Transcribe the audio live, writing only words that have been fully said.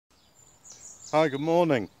Hi, good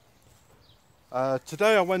morning.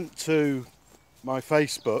 Today I went to my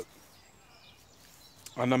Facebook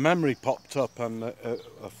and a memory popped up and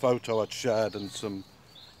a photo I'd shared and some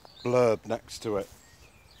blurb next to it.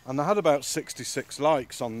 And I had about 66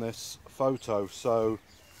 likes on this photo, so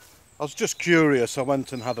I was just curious. I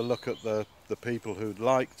went and had a look at the people who'd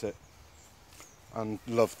liked it and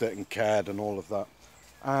loved it and cared and all of that.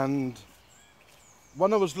 And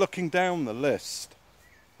when I was looking down the list,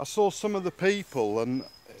 I saw some of the people, and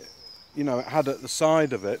it had at the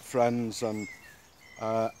side of it friends and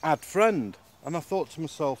add friend, and I thought to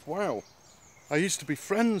myself, wow, I used to be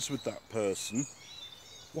friends with that person.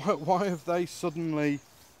 Why have they suddenly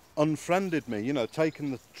unfriended me?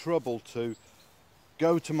 Taken the trouble to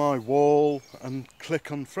go to my wall and click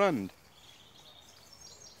unfriend.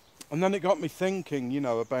 And then it got me thinking,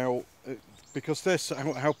 about because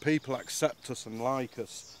how people accept us and like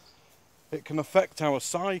us, it can affect our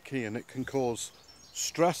psyche and it can cause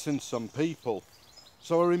stress in some people.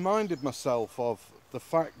 So I reminded myself of the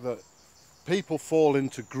fact that people fall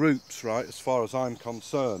into groups, right, as far as I'm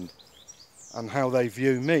concerned, and how they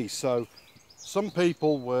view me. So some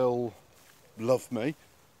people will love me,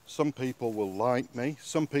 some people will like me,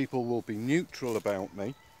 some people will be neutral about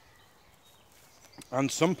me, and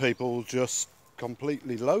some people will just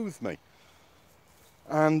completely loathe me.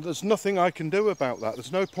 And there's nothing I can do about that.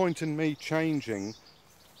 There's no point in me changing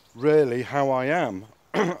really how I am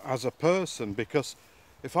as a person, because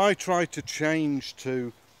if I try to change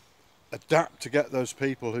to adapt to get those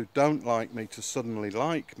people who don't like me to suddenly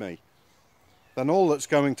like me, then all that's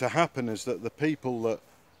going to happen is that the people that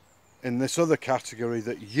in this other category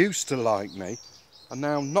that used to like me are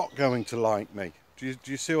now not going to like me. Do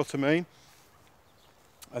you see what I mean?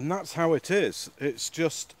 And that's how it is. It's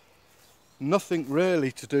just nothing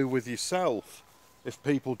really to do with yourself if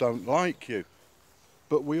people don't like you.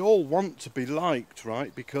 But we all want to be liked,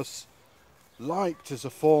 right? Because liked is a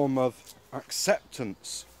form of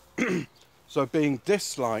acceptance. So being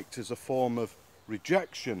disliked is a form of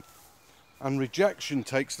rejection. And rejection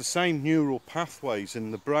takes the same neural pathways in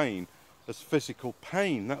the brain as physical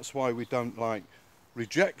pain. That's why we don't like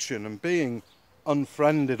rejection. And being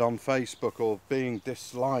unfriended on Facebook or being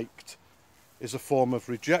disliked is a form of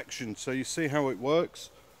rejection. So you see how it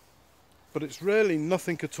works? But it's really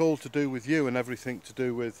nothing at all to do with you and everything to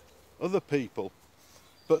do with other people.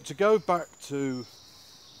 But to go back to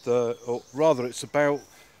or rather it's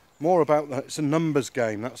more about that, it's a numbers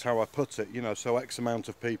game, that's how I put it, so X amount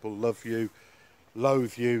of people love you,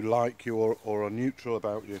 loathe you, like you, or are neutral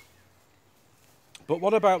about you. But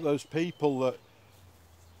what about those people that,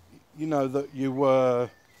 that you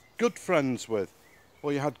were good friends with,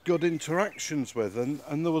 or you had good interactions with,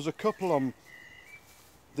 and there was a couple on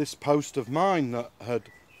this post of mine that had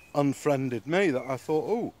unfriended me that I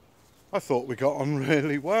thought we got on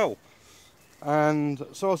really well. And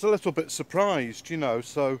so I was a little bit surprised,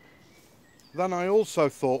 so then I also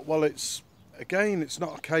thought, well, it's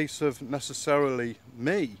not a case of necessarily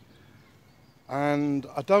me. And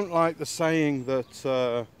I don't like the saying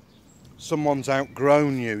that someone's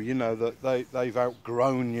outgrown you, that they've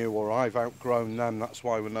outgrown you or I've outgrown them, that's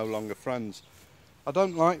why we're no longer friends. I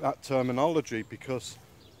don't like that terminology, because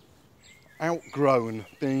outgrown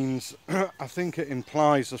means, I think it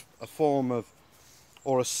implies a form of,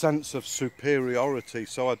 or a sense of superiority,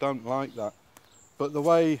 so I don't like that. But the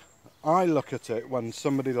way I look at it when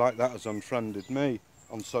somebody like that has unfriended me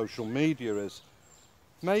on social media is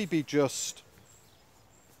maybe just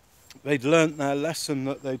they'd learnt their lesson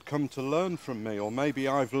that they'd come to learn from me, or maybe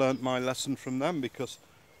I've learnt my lesson from them, because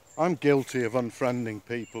I'm guilty of unfriending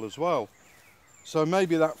people as well. So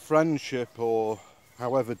maybe that friendship, or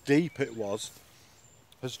however deep it was,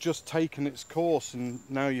 has just taken its course and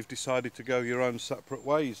now you've decided to go your own separate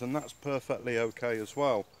ways, and that's perfectly okay as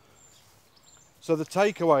well. So the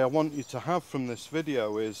takeaway I want you to have from this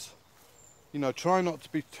video is, try not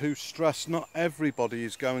to be too stressed. Not everybody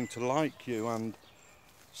is going to like you, and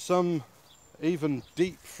some even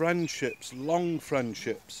deep friendships, long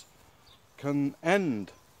friendships, can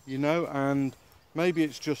end, and maybe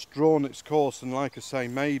it's just drawn its course, and like I say,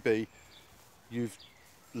 maybe you've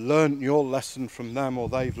learnt your lesson from them, or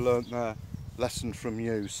they've learnt their lesson from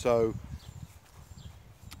you. So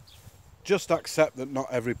just accept that not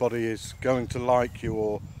everybody is going to like you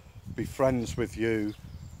or be friends with you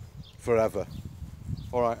forever.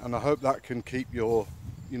 Alright, and I hope that can keep your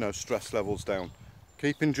stress levels down.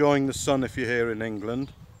 Keep enjoying the sun if you're here in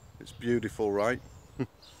England. It's beautiful, right?